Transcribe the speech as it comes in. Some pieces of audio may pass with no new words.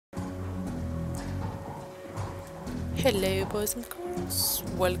Hello boys and girls,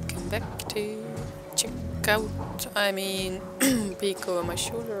 welcome back to peek over my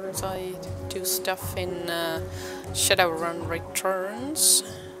shoulder as I do stuff in Shadowrun Returns,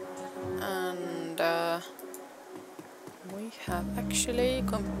 and we have actually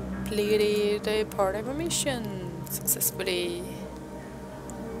completed a part of a mission successfully.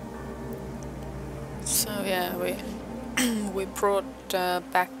 So yeah, we brought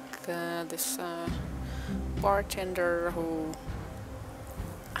back this bartender who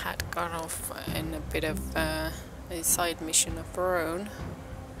had gone off in a bit of a side mission of her own.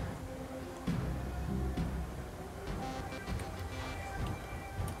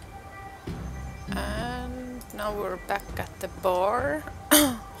 And now we're back at the bar,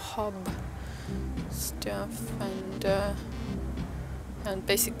 hub stuff, and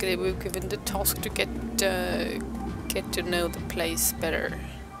basically we've given the task to get to know the place better.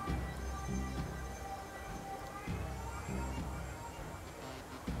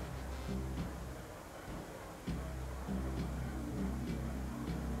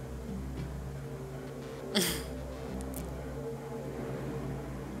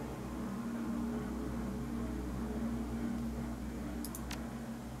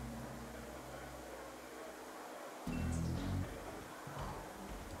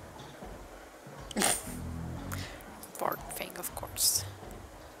 Bard thing, of course.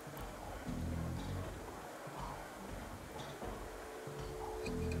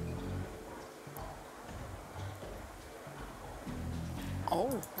 Oh,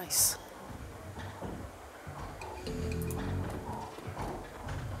 nice.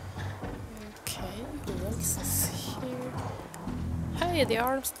 Okay, who else is here? Hey, the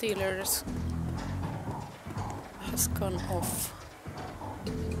arms dealers has gone off.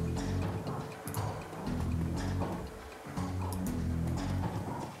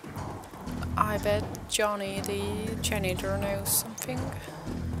 I bet Johnny the janitor knows something.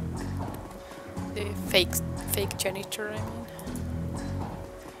 The fake janitor, I mean.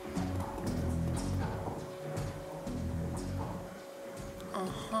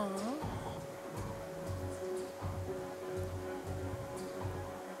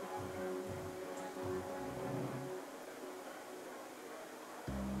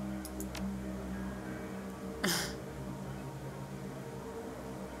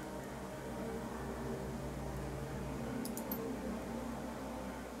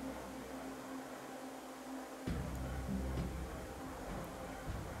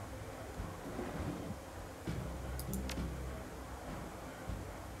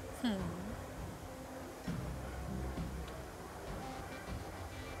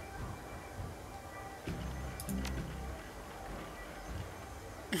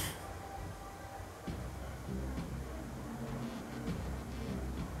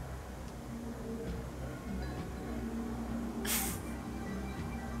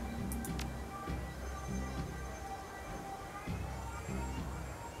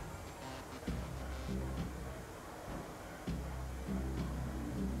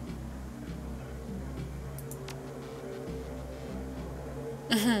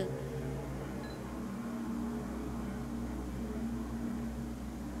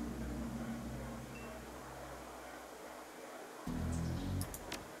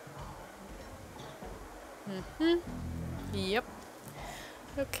 Yep.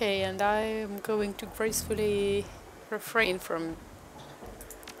 Okay, and I am going to gracefully refrain from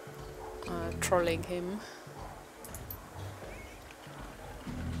trolling him.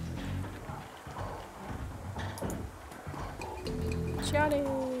 Johnny!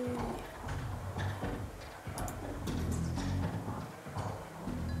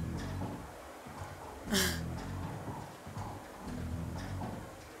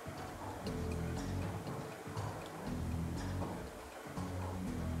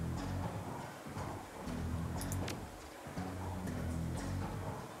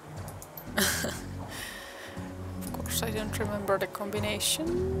 Of course, I don't remember the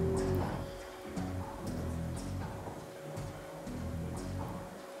combination.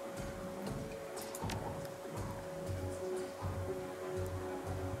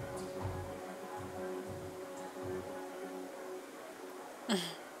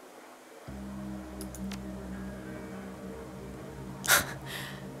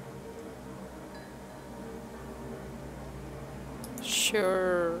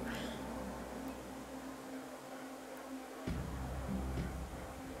 Sure.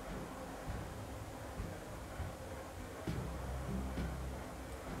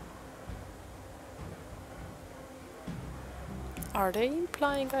 Are they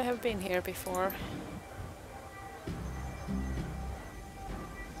implying I have been here before?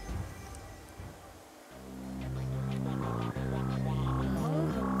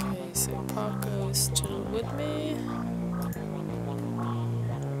 So Paco is still with me.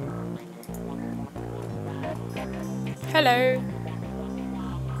 Hello!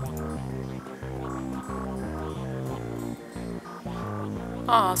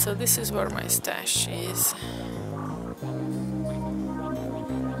 Ah, so this is where my stash is.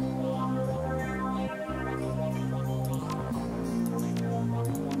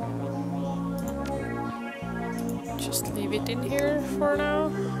 Just leave it in here for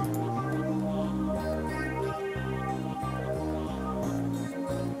now.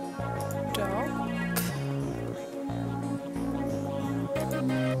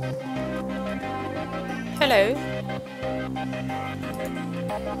 Hello.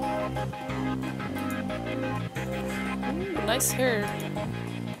 Ooh, nice hair.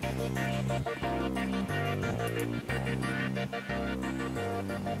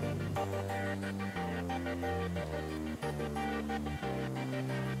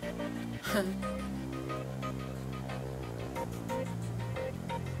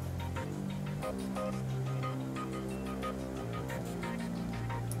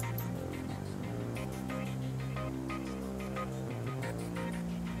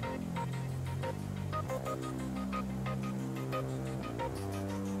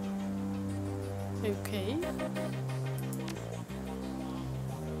 Okay.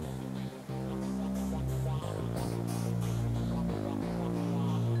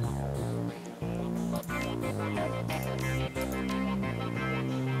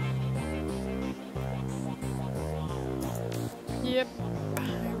 Yep,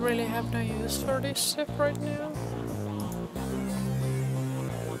 I really have no use for this stuff right now.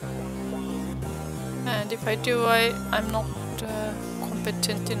 And if I do, I'm not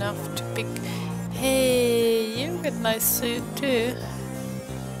competent enough to pick. Hey, you get a nice suit too.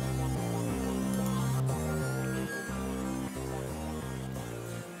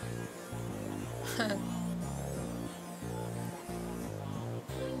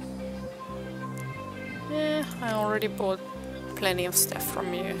 Yeah, I already bought plenty of stuff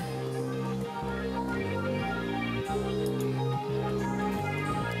from you.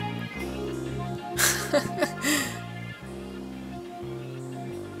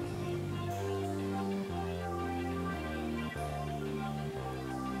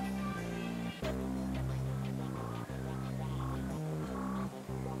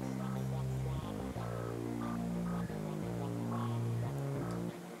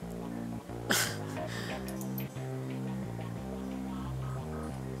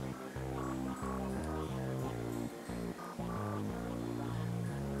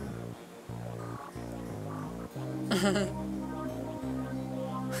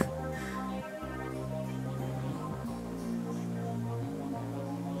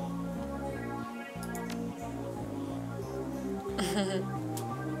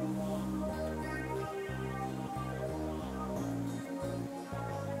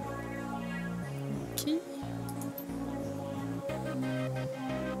 Okay.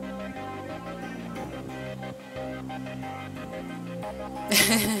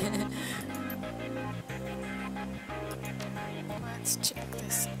 Let's check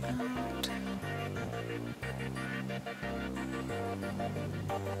this out.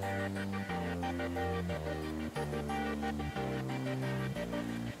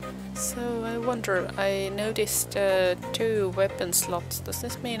 So I wonder, I noticed 2 weapon slots. Does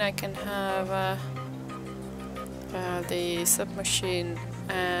this mean I can have the submachine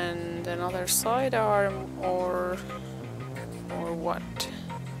and another sidearm, or what?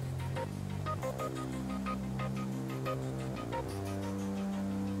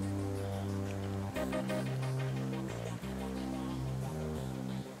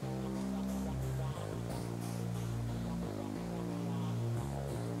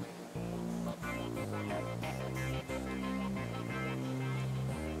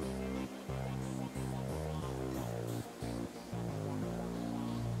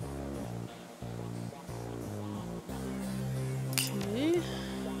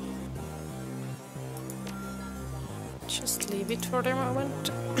 Just leave it for the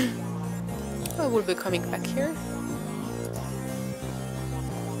moment. I will be coming back here.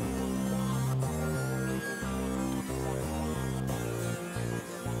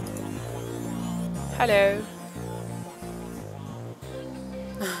 Hello.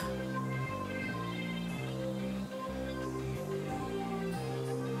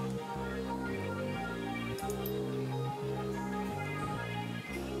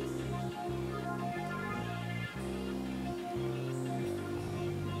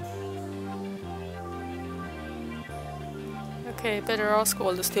 Okay, better ask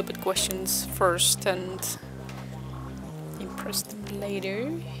all the stupid questions first and impress them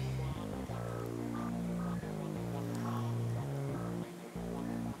later.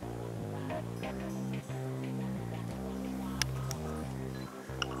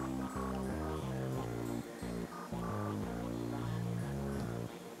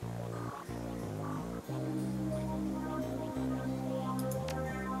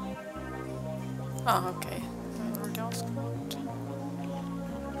 Oh, okay. I already asked that.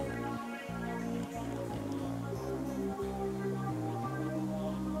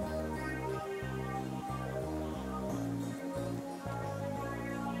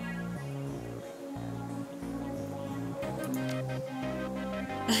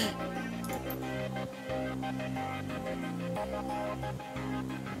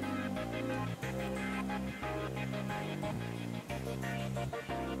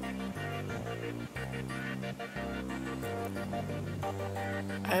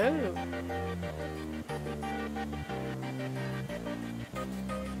 Oh.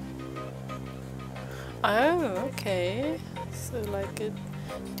 Oh, okay. So like a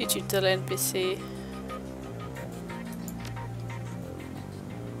digital NPC.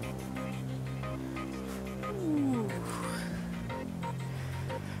 Ooh.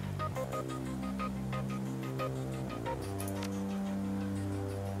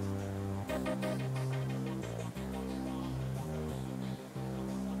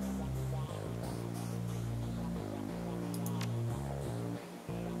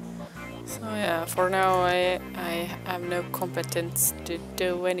 So yeah, for now I have no competence to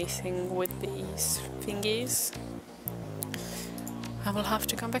do anything with these thingies. I will have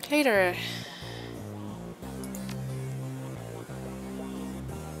to come back later.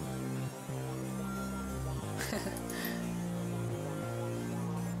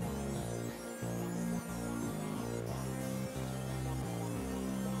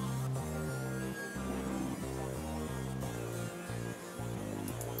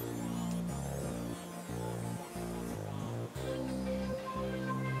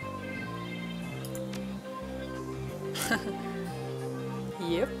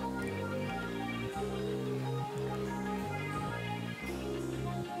 Yep.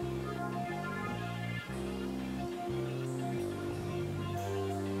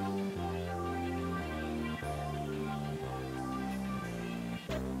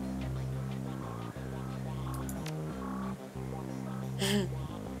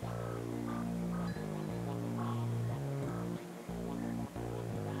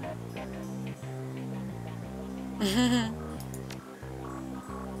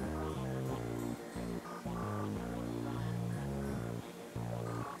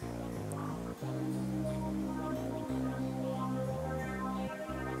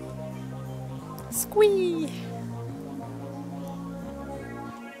 Squee!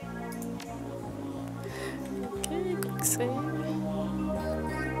 Okay, quick save.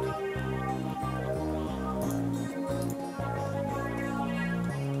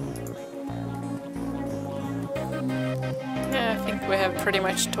 Yeah, I think we have pretty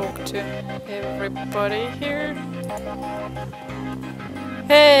much talked to everybody here.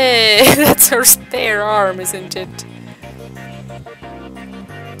 Hey, that's her spare arm, isn't it?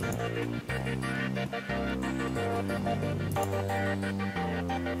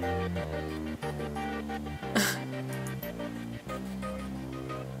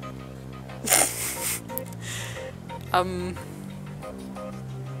 um...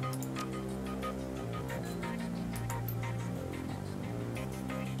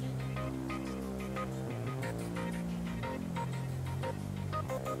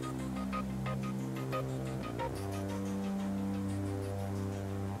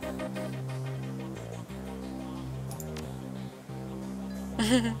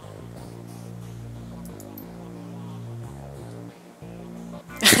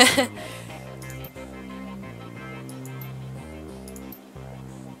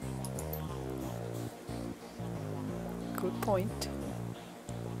 Good point.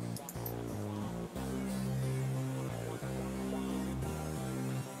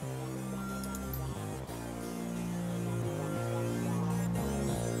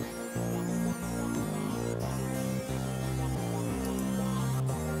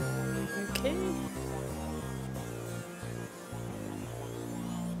 Okay.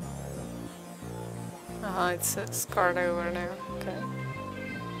 It's scarred over now. Okay.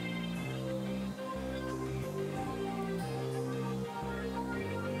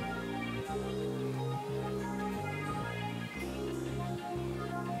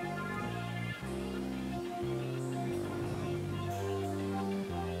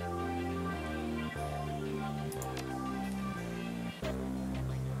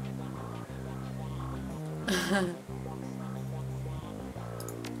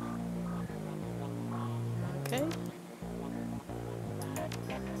 Okay.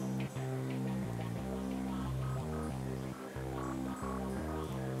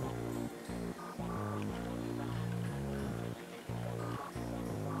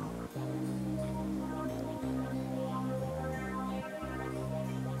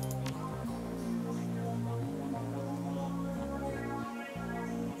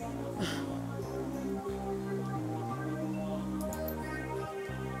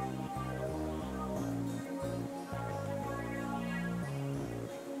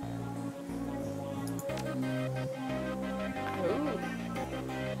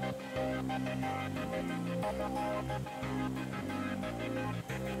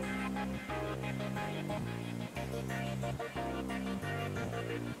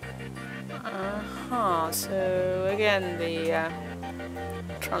 So again the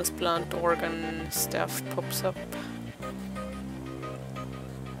transplant organ stuff pops up.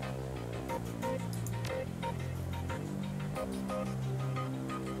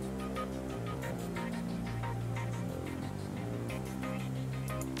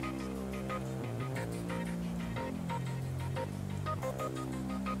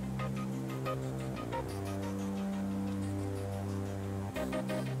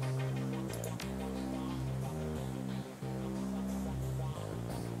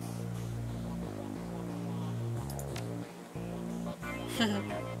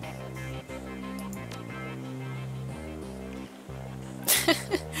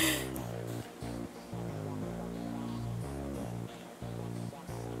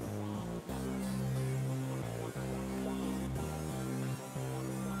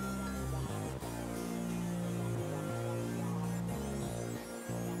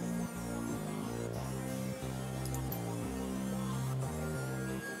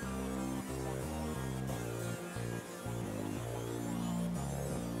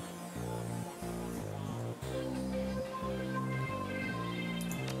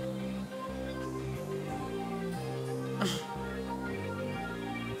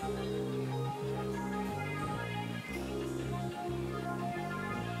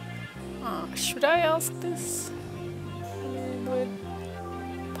 Should I ask this? With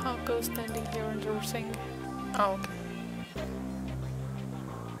Paco standing here and everything? Oh, okay.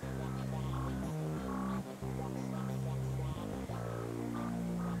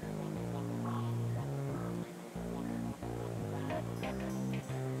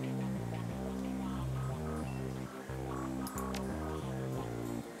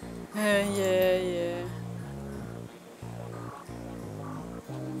 Yeah.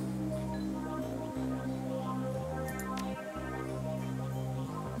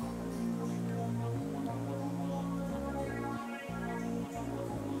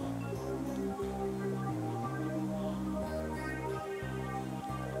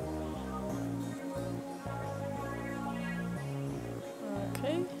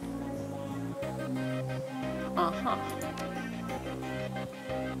 Okay.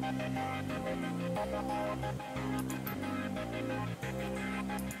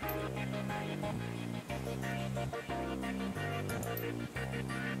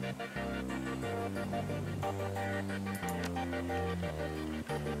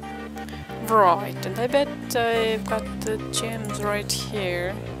 Right, and I bet I've got the gems right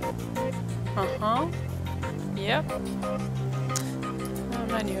here. Yep.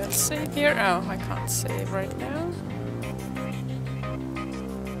 Manual save here. Oh, I can't save right now.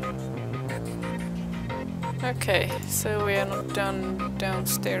 Okay, so we are not done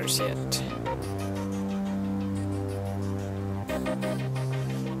downstairs yet.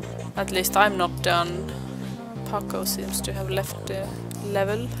 At least I'm not done. Paco seems to have left the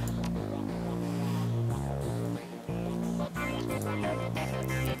level.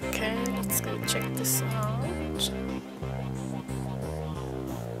 Okay, let's go check this out.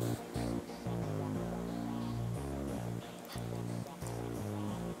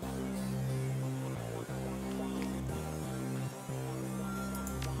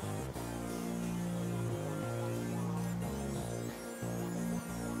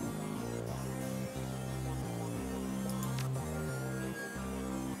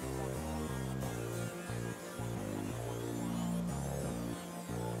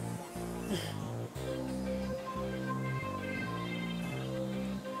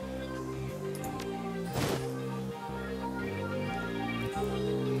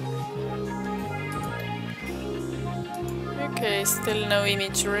 Okay, still no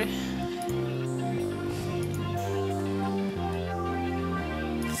imagery.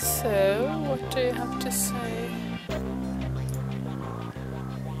 So, what do you have to say?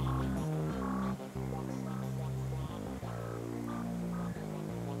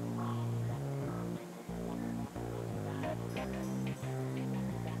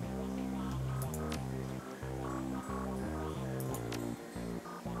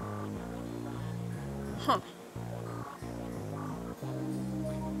 Huh.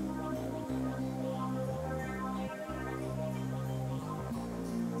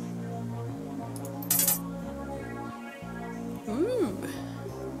 Ooh.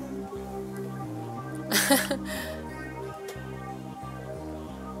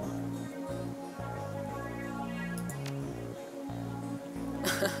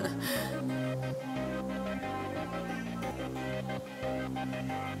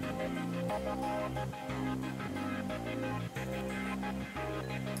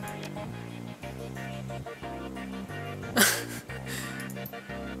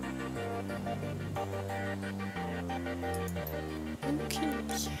 Okay.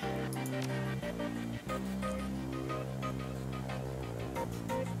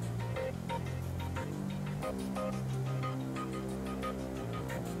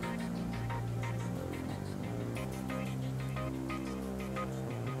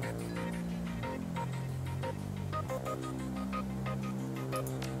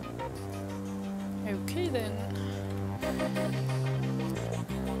 Okay then.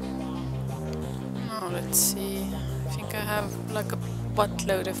 Now let's see. I think I have like a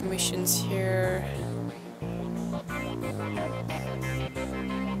buttload of missions here.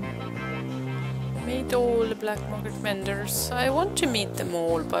 Meet all the black market vendors. I want to meet them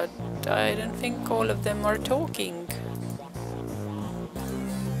all, but I don't think all of them are talking.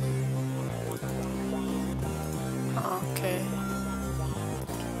 Okay.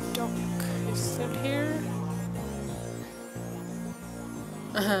 Doc is still here.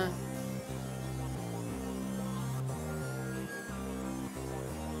 Uh-huh.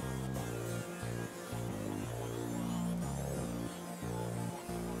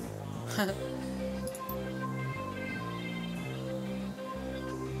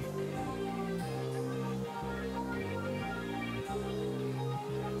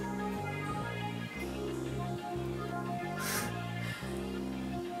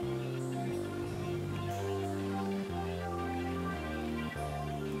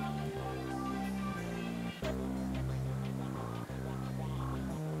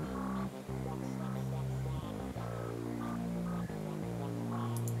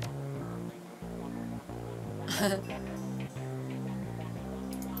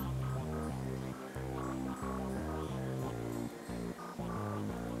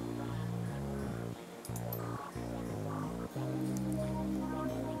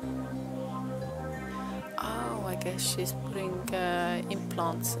 Oh, I guess she's putting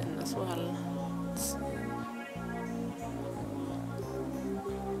implants in as well. Let's see.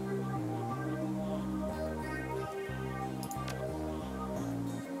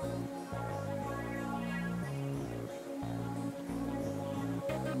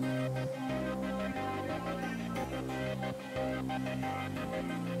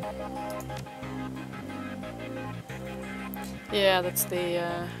 Yeah, that's the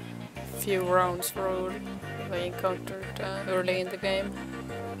few rounds road I encountered early in the game.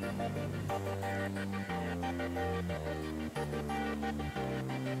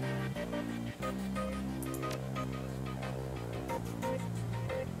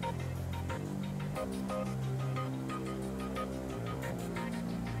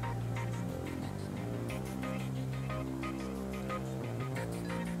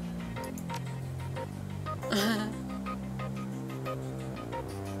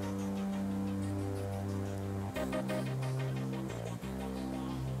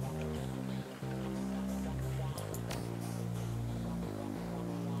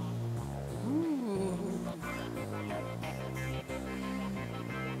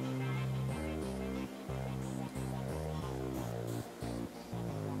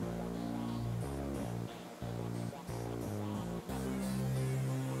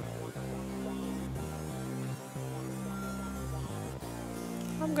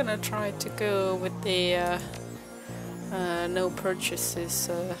 I'm gonna try to go with the no purchases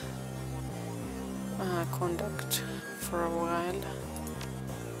conduct for a while.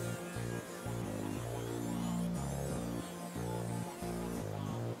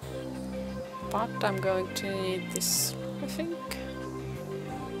 But I'm going to need this, I think.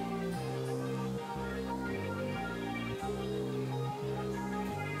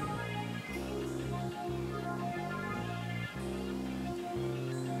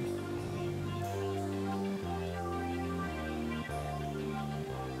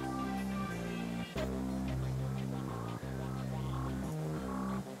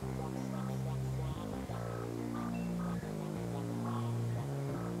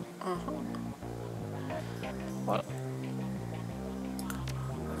 Well,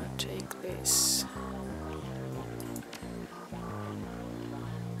 I'm gonna take this.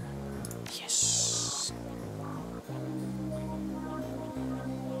 Yes.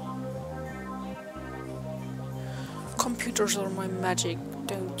 Computers are my magic,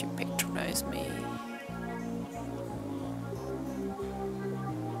 don't you patronize me.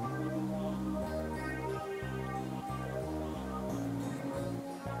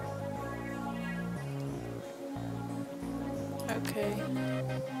 Okay,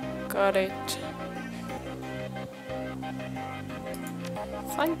 got it.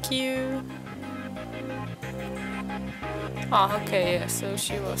 Thank you. Ah, okay, so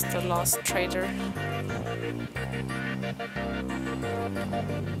she was the last trader.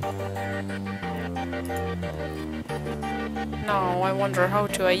 Now I wonder how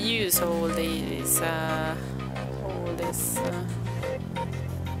do I use all these, all this.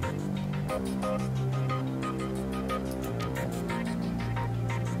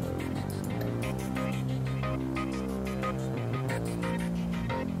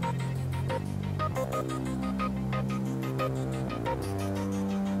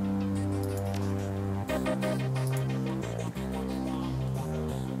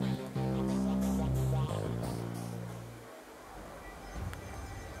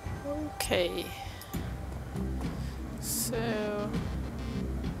 Okay, so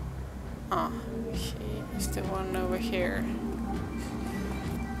he is the one over here.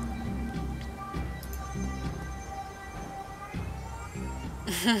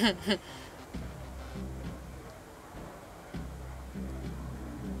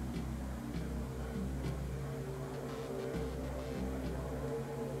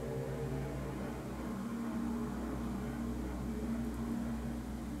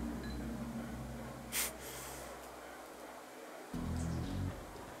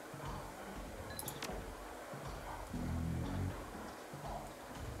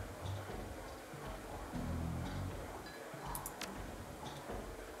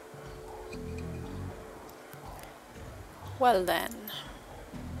 Well then.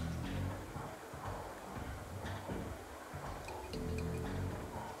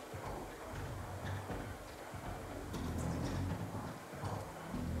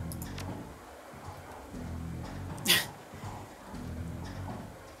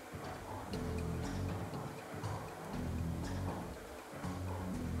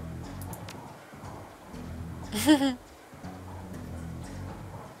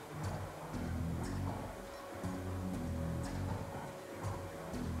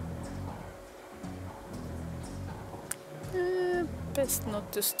 Best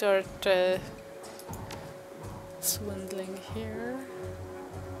not to start swindling here.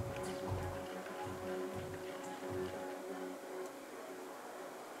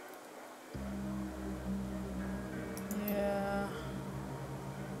 Yeah.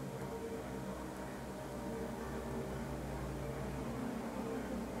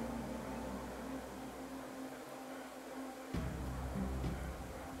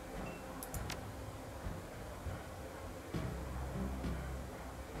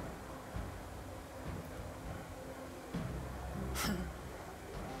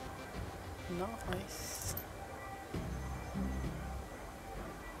 Nice.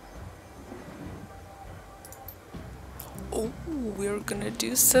 Oh, we're gonna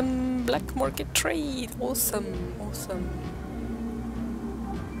do some black market trade. Awesome, awesome.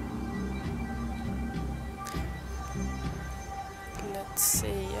 Let's see,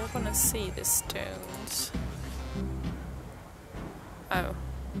 I wanna see the stones. Oh,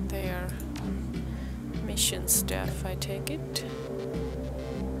 they are mission stuff, I take it.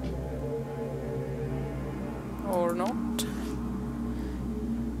 Or not.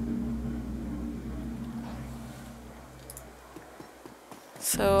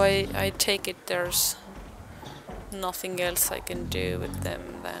 So I take it there's nothing else I can do with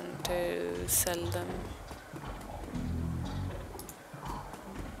them than to sell them.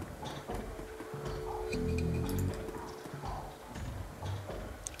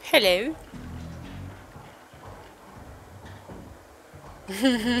 Hello.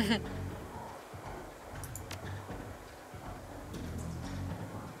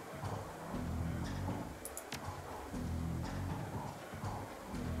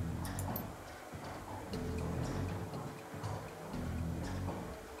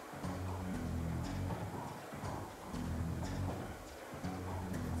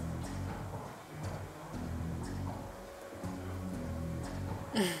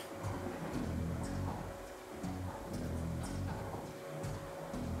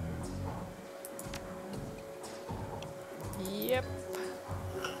 Yep.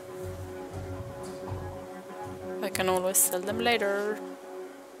 I can always sell them later.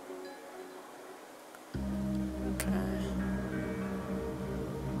 Okay.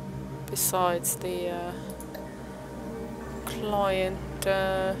 Besides, the client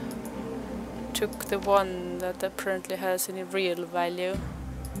took the one that apparently has any real value.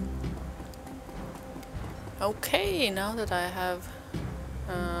 Okay, now that I have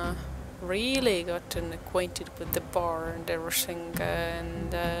really gotten acquainted with the bar and everything,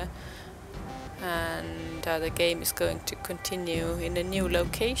 and the game is going to continue in a new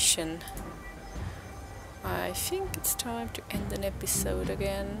location, I think it's time to end an episode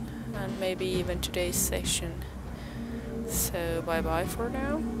again, and maybe even today's session. So bye bye for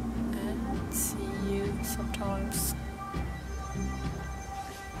now, and see you sometimes.